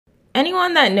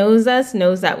Anyone that knows us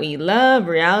knows that we love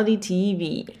reality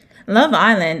TV. Love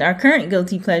Island, our current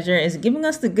guilty pleasure, is giving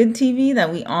us the good TV that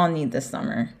we all need this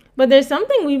summer. But there's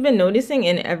something we've been noticing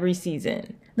in every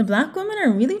season. The black women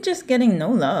are really just getting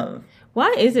no love.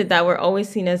 Why is it that we're always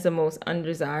seen as the most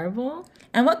undesirable?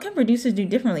 And what can producers do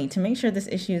differently to make sure this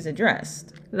issue is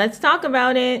addressed? Let's talk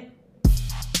about it.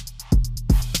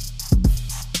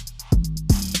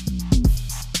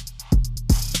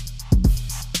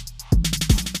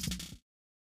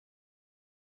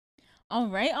 All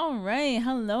right.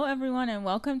 Hello, everyone, and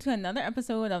welcome to another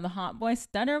episode of the Hot Boy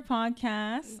Stutter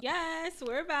podcast. Yes,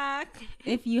 we're back.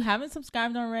 If you haven't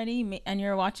subscribed already and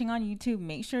you're watching on YouTube,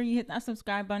 make sure you hit that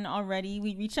subscribe button already.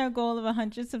 We reached our goal of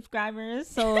 100 subscribers,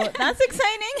 so that's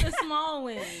exciting. The small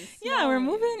wins. We're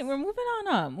moving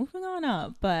on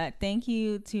up. But thank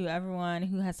you to everyone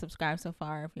who has subscribed so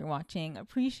far. If you're watching,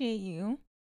 appreciate you.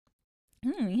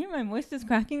 You hear my voice just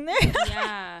cracking there?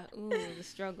 Yeah. Ooh, the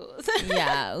struggles.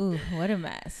 Yeah. Ooh, what a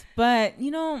mess. But,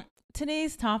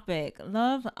 today's topic,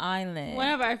 Love Island. One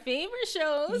of our favorite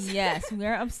shows. Yes,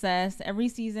 we're obsessed. Every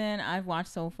season I've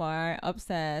watched so far,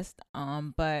 obsessed.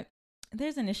 But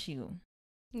there's an issue.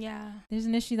 Yeah. There's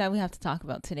an issue that we have to talk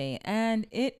about today. And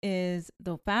it is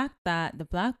the fact that the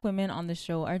black women on the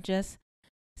show are just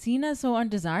seen as so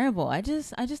undesirable. I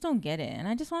just don't get it, and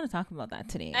I just want to talk about that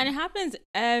today. And it happens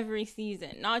every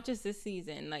season, not just this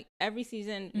season. Like every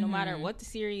season, no matter what the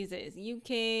series is,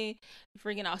 UK,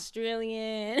 friggin'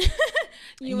 Australian,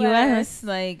 US,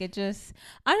 like it just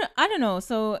I don't know.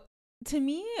 So to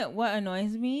me, what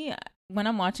annoys me when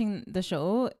I'm watching the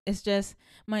show is just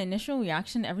my initial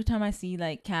reaction every time I see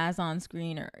like Kaz on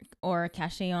screen or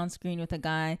Cache on screen with a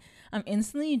guy. I'm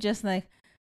instantly just like,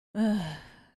 ugh.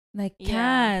 Like,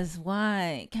 Kaz,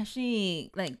 why? Cache,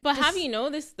 like. But have you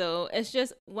noticed, though, it's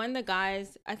just when the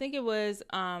guys, I think it was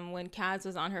when Kaz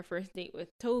was on her first date with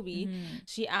Toby,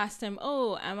 she asked him,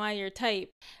 oh, am I your type?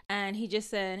 And he just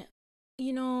said,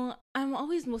 I'm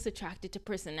always most attracted to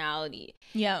personality.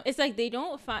 Yeah. It's like they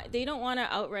don't want to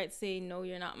outright say, no,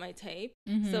 you're not my type.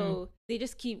 So they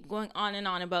just keep going on and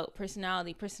on about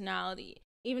personality.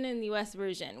 Even in the US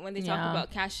version, when they talk about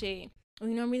Cache,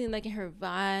 I'm really liking her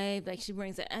vibe. Like, she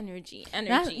brings the energy.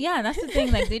 That's the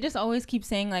thing. Like, they just always keep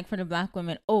saying, like, for the black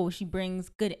women, oh, she brings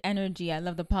good energy. I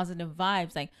love the positive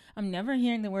vibes. Like, I'm never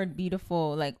hearing the word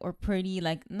beautiful, like, or pretty.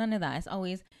 Like, none of that. It's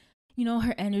always,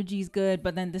 her energy is good,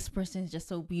 but then this person is just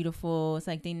so beautiful. It's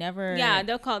like they never. Yeah,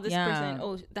 they'll call this person,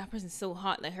 oh, that person's so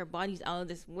hot. Like, her body's out of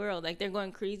this world. Like, they're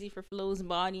going crazy for Flo's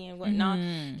body and whatnot.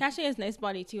 Cache has nice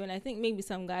body, too. And I think maybe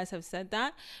some guys have said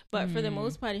that. But for the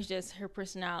most part, it's just her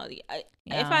personality.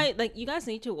 You guys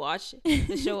need to watch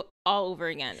the show all over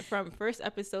again from first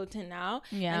episode to now.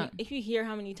 Yeah. And if you hear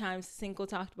how many times Cinco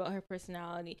talked about her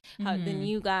personality, how the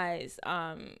new guys,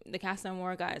 the Cast and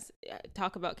More guys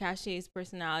talk about Cache's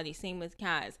personality, same with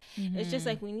Kaz. It's just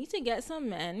like, we need to get some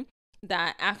men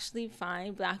that actually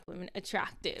find black women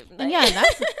attractive. Like, and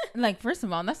that's like, first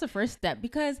of all, that's the first step,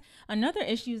 because another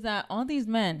issue is that all these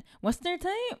men, what's their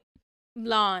type?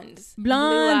 Blondes,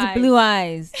 blue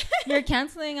eyes. You're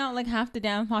canceling out like half the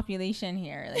damn population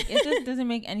here. Like, it just doesn't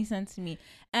make any sense to me.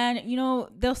 And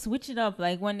they'll switch it up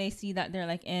like when they see that they're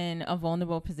like in a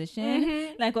vulnerable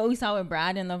position, like what we saw with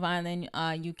Brad in Love Island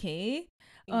UK.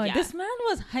 This man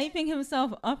was hyping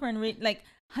himself up and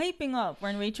hyping up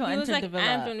when Rachel entered the villa.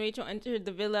 Amped when Rachel entered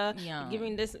the villa,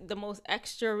 giving this the most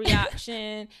extra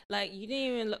reaction. Like, you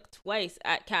didn't even look twice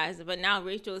at Kaz, but now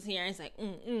Rachel's here and it's like,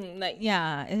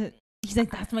 he's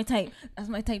like, that's my type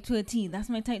to a T.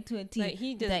 Like,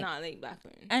 he does not like black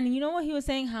women. And you know what he was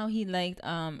saying? How he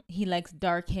likes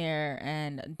dark hair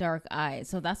and dark eyes.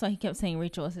 So that's why he kept saying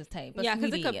Rachel is his type. But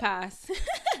because it could pass.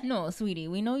 No, sweetie,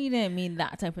 we know you didn't mean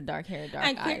that type of dark hair,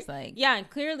 eyes. And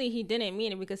clearly he didn't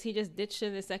mean it, because he just ditched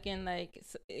it the second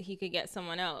he could get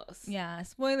someone else. Yeah,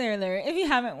 spoiler alert if you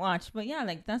haven't watched. But yeah,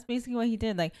 like, that's basically what he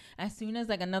did. Like, as soon as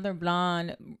like another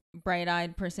blonde,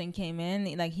 bright-eyed person came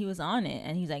in, like, he was on it,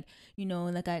 and he's like,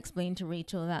 like, I explained to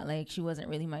Rachel that like she wasn't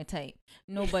really my type.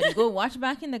 Nobody go watch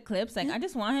back in the clips. Like, I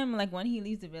just want him, like, when he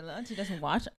leaves the villa, to just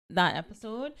watch that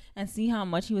episode and see how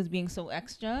much he was being so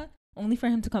extra, only for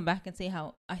him to come back and say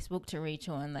how I spoke to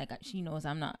Rachel and like she knows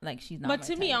I'm not, like, she's not. But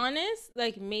to be honest,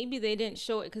 like, maybe they didn't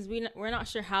show it because we're not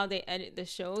sure how they edit the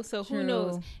show. So who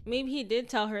knows? Maybe he did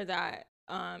tell her that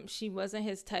she wasn't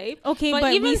his type. Okay,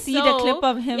 but even we see the clip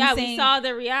of him saying, we saw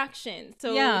the reaction.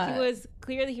 So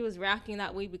he was reacting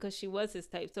that way because she was his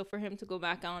type. So for him to go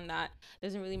back on that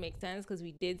doesn't really make sense, because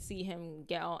we did see him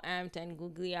get all amped and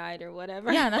googly eyed or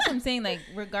whatever. Yeah, that's what I'm saying. Like,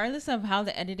 regardless of how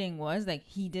the editing was, like,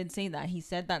 he did say that. He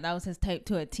said that was his type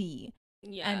to a T.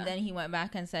 Yeah. And then he went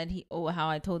back and said how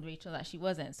I told Rachel that she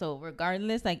wasn't. So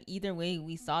regardless, like either way,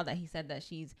 we saw that he said that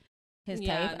she's his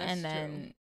type, and then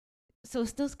true. So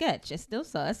it's still sketch. It's still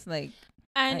sus.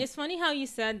 And it's funny how you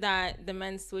said that the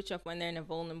men switch up when they're in a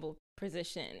vulnerable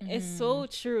position. It's so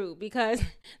true because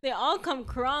they all come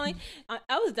crawling.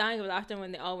 I was dying of laughter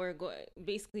when they all were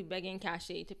basically begging Cache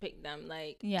to pick them.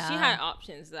 Like, she had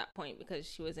options at that point because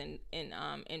she was in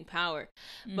power.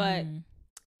 But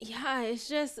yeah, it's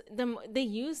just they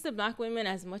use the black women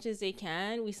as much as they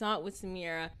can. We saw it with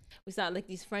Samira. We saw like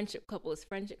these friendship couples.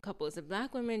 The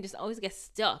black women just always get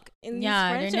stuck in these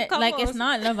friendship couples. Like, it's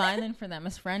not Love Island for them.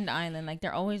 It's Friend Island. Like,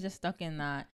 they're always just stuck in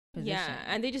that position. Yeah,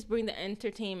 and they just bring the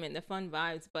entertainment, the fun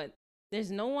vibes, but there's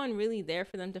no one really there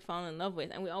for them to fall in love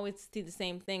with. And we always see the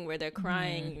same thing where they're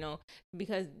crying, you know,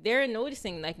 because they're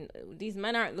noticing, like, these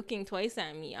men aren't looking twice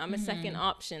at me. I'm a second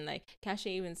option. Like, Cache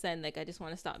even said, like, I just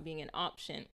want to stop being an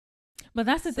option. But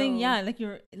that's the thing, yeah. Like,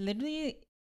 you're literally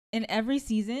in every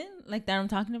season, like that I'm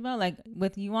talking about, like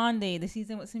with Yewande, the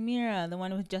season with Samira, the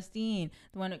one with Justine,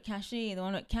 the one with Cache, the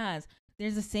one with Kaz.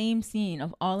 There's the same scene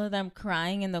of all of them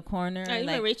crying in the corner.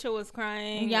 Even Rachel was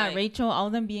crying. Yeah, like, Rachel, all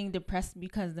of them being depressed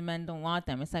because the men don't want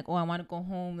them. It's like, oh, I want to go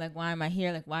home. Like, why am I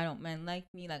here? Like, why don't men like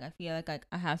me? Like, I feel like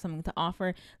I have something to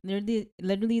offer.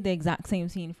 Literally the exact same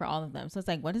scene for all of them. So it's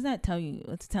like, what does that tell you?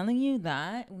 It's telling you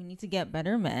that we need to get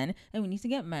better men, and we need to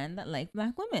get men that like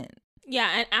black women. Yeah,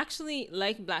 and actually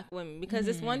like black women, because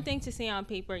it's one thing to say on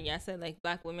paper, yes, I like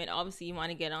black women. Obviously, you want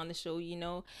to get on the show, you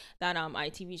know, that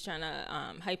ITV is trying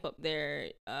to hype up their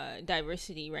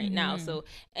diversity right now. So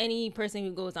any person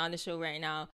who goes on the show right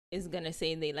now is gonna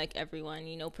say they like everyone,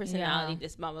 you know, personality,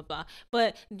 this blah blah blah.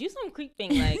 But do some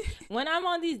creeping. Like, when I'm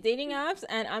on these dating apps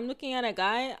and I'm looking at a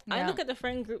guy, I look at the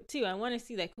friend group too. I want to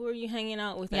see, like, who are you hanging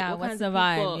out with? Like, what's the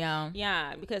vibe?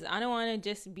 Yeah, because I don't want to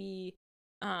just be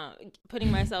putting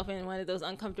myself in one of those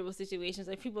uncomfortable situations.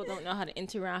 Like, people don't know how to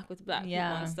interact with black people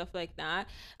and stuff like that.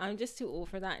 I'm just too old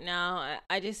for that now.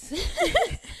 I just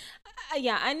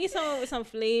I need someone with some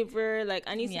flavor. Like,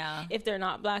 I need if they're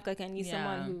not black, like, I need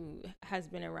someone who has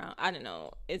been around. I don't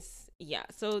know. It's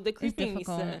so the creeping needs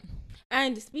to.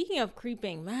 And speaking of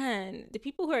creeping, man, the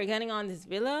people who are getting on this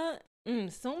villa,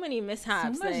 so many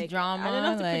mishaps, so much like drama. I don't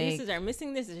know if the producers are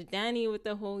missing this. There's Danny with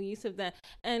the whole use of the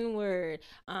N-word.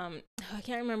 I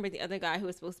can't remember the other guy who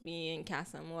was supposed to be in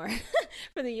Casa Amor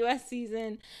for the US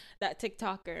season, that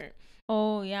TikToker.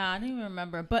 Oh yeah, I don't even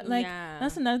remember. But like,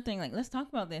 that's another thing. Like, let's talk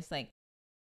about this. Like,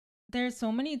 there's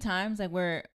so many times like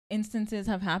where instances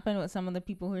have happened with some of the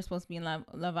people who are supposed to be in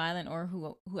Love Island, or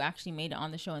who actually made it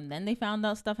on the show, and then they found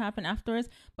out stuff happened afterwards.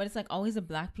 But it's like always the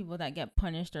black people that get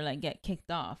punished or like get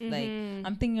kicked off. Like,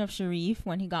 I'm thinking of Sharif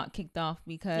when he got kicked off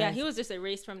because he was just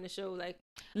erased from the show. Like,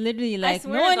 literally, like,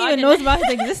 no one even knows about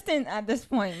his existence at this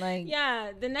point. Like,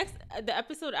 the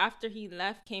episode after he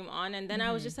left came on, and then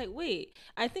I was just like, wait,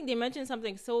 I think they mentioned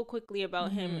something so quickly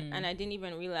about him, and I didn't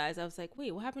even realize. I was like,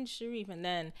 wait, what happened to Sharif? And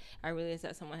then I realized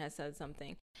that someone had said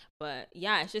something. But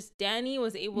yeah, it's just Danny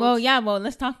was able well,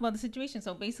 let's talk about the situation.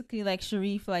 So basically, like,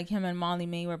 Sharif, like, him and Molly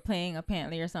May were playing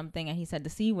apparently or something, and he said the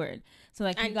C word. So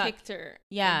like, he kicked her.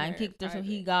 Yeah, and kicked her. So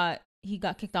he got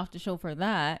kicked off the show for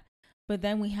that. But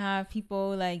then we have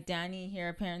people like Danny here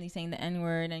apparently saying the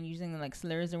N-word and using like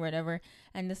slurs or whatever.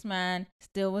 And this man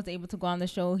still was able to go on the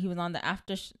show. He was on the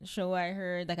after show, I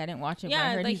heard. Like, I didn't watch it, but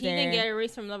I heard like, he didn't get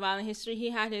erased from Love Island history. He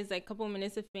had his like couple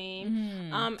minutes of fame.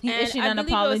 He issued an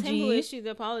apology. It was him who issued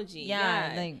the apology.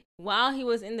 Yeah, like, while he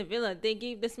was in the villa, they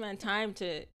gave this man time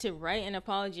to write an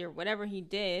apology or whatever he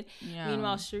did.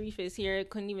 Meanwhile, Sharif is here,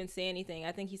 couldn't even say anything.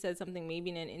 I think he said something maybe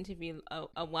in an interview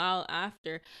a while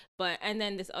after. And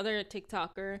then this other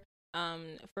TikToker,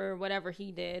 for whatever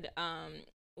he did,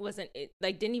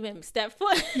 didn't even step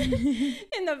foot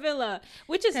in the villa,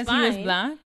 which is fine. He was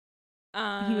black.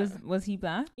 Was he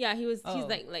black? Yeah, he was. He's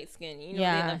like light skin. You know,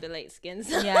 they love the light skins.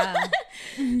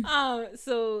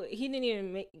 So he didn't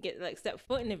even get like step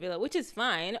foot in the villa, which is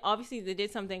fine. Obviously, they did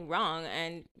something wrong,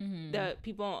 and the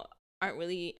people aren't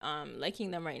really liking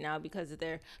them right now because of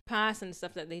their past and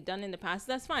stuff that they've done in the past.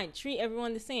 That's fine. Treat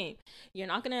everyone the same. You're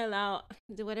not gonna allow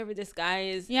whatever this guy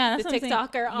is, the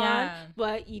TikToker on,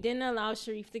 but you didn't allow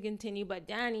Sharif to continue. But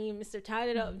Danny, Mr. Tied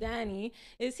It Up Danny,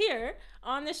 is here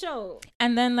on the show.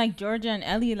 And then like Georgia and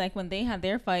Ellie, like when they had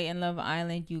their fight in Love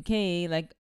Island UK,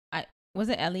 like, was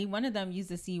it Ellie? One of them used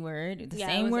the C word, the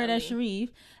same word Ellie as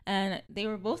Sharif, and they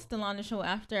were both still on the show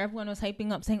after everyone was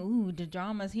hyping up, saying, "Ooh, the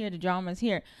drama's here."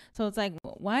 So it's like,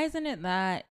 why isn't it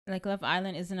that like Love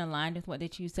Island isn't aligned with what they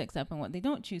choose to accept and what they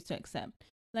don't choose to accept?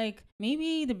 like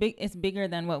maybe it's bigger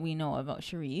than what we know about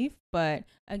Sharif, but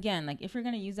again, like if you're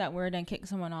gonna use that word and kick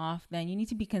someone off, then you need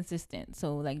to be consistent.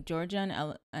 So like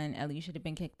Georgia and Ellie should have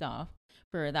been kicked off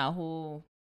for that whole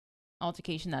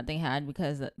altercation that they had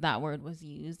because that word was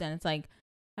used, and it's like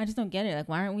I just don't get it. Like,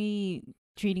 why aren't we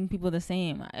treating people the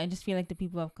same? I just feel like the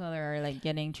people of color are like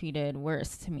getting treated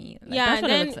worse to me. Like, yeah, that's what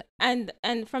then, it looks like.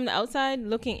 and from the outside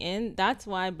looking in, that's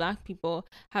why Black people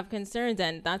have concerns,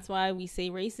 and that's why we say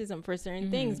racism for certain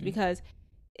things, because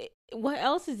what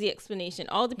else is the explanation?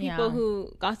 All the people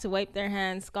who got to wipe their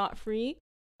hands scot-free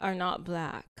are not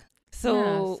Black.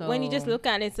 So when you just look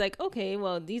at it, it's like, okay,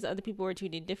 well, these other people were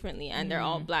treated differently, and they're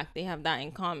all Black. They have that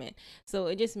in common. So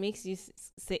it just makes you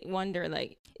wonder,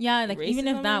 like, yeah, like even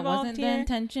if that wasn't the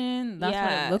intention, that's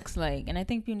what it looks like. And I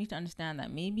think people need to understand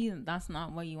that maybe that's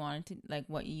not what you wanted to, like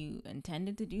what you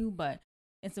intended to do, but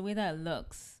it's the way that it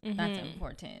looks that's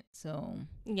important. So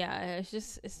yeah, it's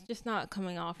just not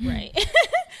coming off right.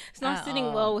 It's not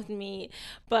sitting well with me.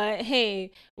 But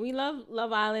hey, we love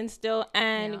Love Island still,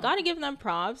 and gotta give them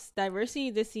props. Diversity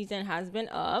this season has been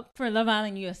up for Love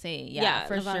Island USA. Yeah,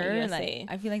 for Love sure. Like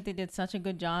I feel like they did such a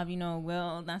good job. You know,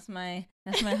 Will, that's my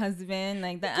husband.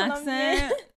 Like the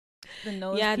accent, the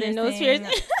nose piercing. The nose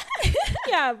piercing.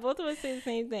 Yeah, both of us say the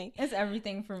same thing. It's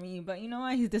everything for me, but you know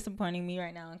what? He's disappointing me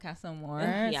right now in Casa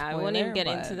Amor. Yeah, I won't even get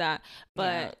into that.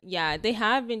 But yeah, they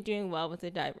have been doing well with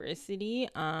the diversity.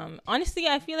 Honestly,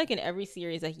 I feel like in every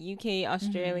series, like UK,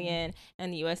 Australian,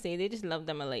 and the USA, they just love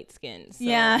them a light skin. So,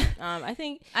 I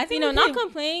think you know, not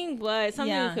complaining, but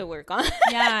something we could work on.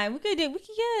 Yeah, we could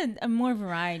get a more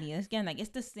variety. Again, like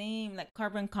it's the same like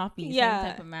carbon copy, same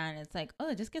type of man. It's like, oh,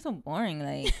 it just gets so boring.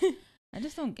 Like I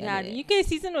just don't get it. Yeah, the UK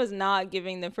season was not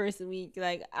giving the first week.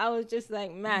 Like, I was just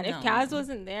like, man, if Kaz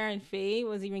wasn't there and Faye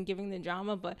was even giving the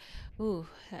drama, but, ooh,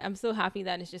 I'm so happy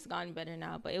that it's just gotten better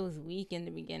now. But it was weak in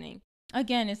the beginning.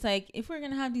 Again, it's like, if we're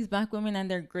going to have these Black women and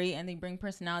they're great and they bring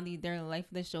personality, their life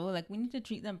of the show, like, we need to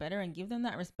treat them better and give them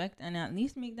that respect and at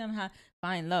least make them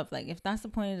find love. Like, if that's the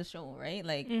point of the show, right?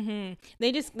 Like,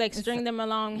 they just, like, string them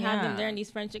along, have them there in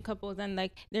these friendship couples, and,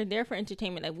 like, they're there for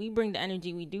entertainment. Like, we bring the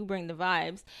energy, we do bring the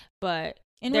vibes, but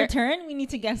in return, we need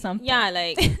to get something. Yeah,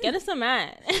 like, get us a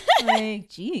man. Like,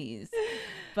 jeez.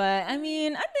 But, I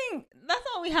mean, I think that's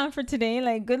all we have for today.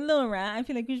 Like, good little rant. I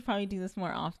feel like we should probably do this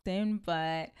more often,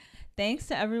 but thanks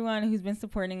to everyone who's been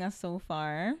supporting us so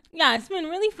far. Yeah, it's been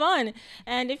really fun.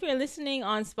 And if you're listening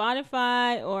on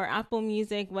Spotify or Apple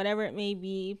Music, whatever it may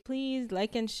be, please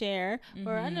like and share.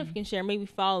 Or I don't know if you can share, maybe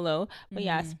follow. But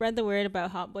yeah, spread the word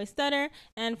about Hot Boy Stutter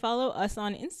and follow us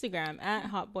on Instagram at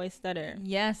Hot Boy Stutter.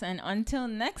 Yes, and until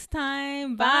next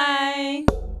time, bye.